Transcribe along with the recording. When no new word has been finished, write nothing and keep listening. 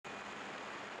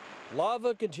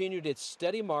Lava continued its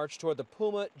steady march toward the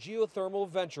Puma Geothermal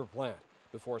Venture Plant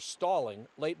before stalling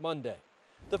late Monday.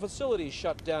 The facility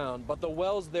shut down, but the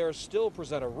wells there still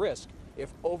present a risk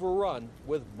if overrun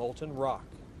with molten rock.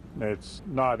 It's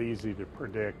not easy to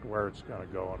predict where it's going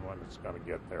to go and when it's going to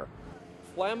get there.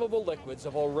 Flammable liquids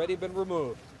have already been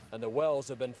removed, and the wells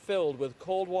have been filled with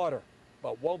cold water,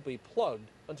 but won't be plugged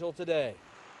until today.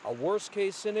 A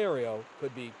worst-case scenario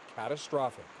could be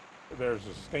catastrophic. There's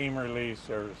a steam release,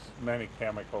 there's many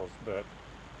chemicals, but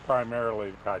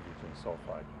primarily hydrogen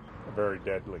sulphate, a very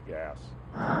deadly gas.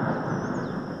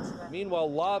 Meanwhile,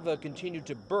 lava continued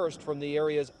to burst from the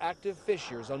area's active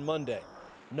fissures on Monday.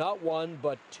 Not one,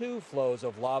 but two flows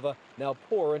of lava now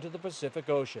pour into the Pacific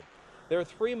Ocean. Their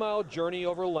 3-mile journey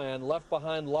over land left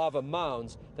behind lava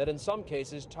mounds that in some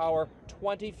cases tower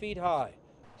 20 feet high.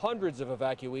 Hundreds of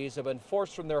evacuees have been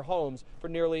forced from their homes for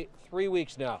nearly 3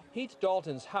 weeks now. Heath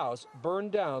Dalton's house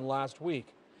burned down last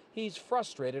week. He's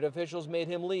frustrated officials made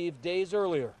him leave days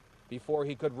earlier before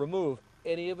he could remove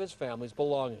any of his family's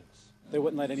belongings. They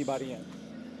wouldn't let anybody in.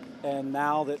 And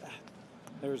now that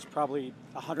there's probably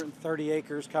 130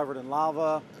 acres covered in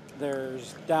lava,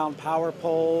 there's down power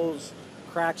poles,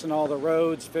 cracks in all the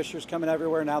roads, fissures coming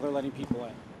everywhere, now they're letting people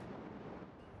in.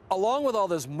 Along with all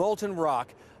this molten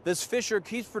rock, this fissure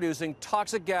keeps producing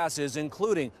toxic gases,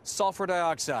 including sulfur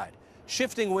dioxide.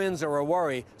 Shifting winds are a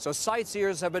worry, so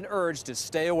sightseers have been urged to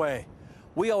stay away.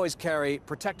 We always carry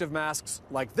protective masks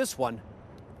like this one,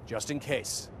 just in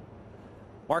case.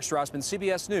 Mark Strassman,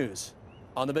 CBS News,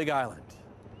 on the Big Island.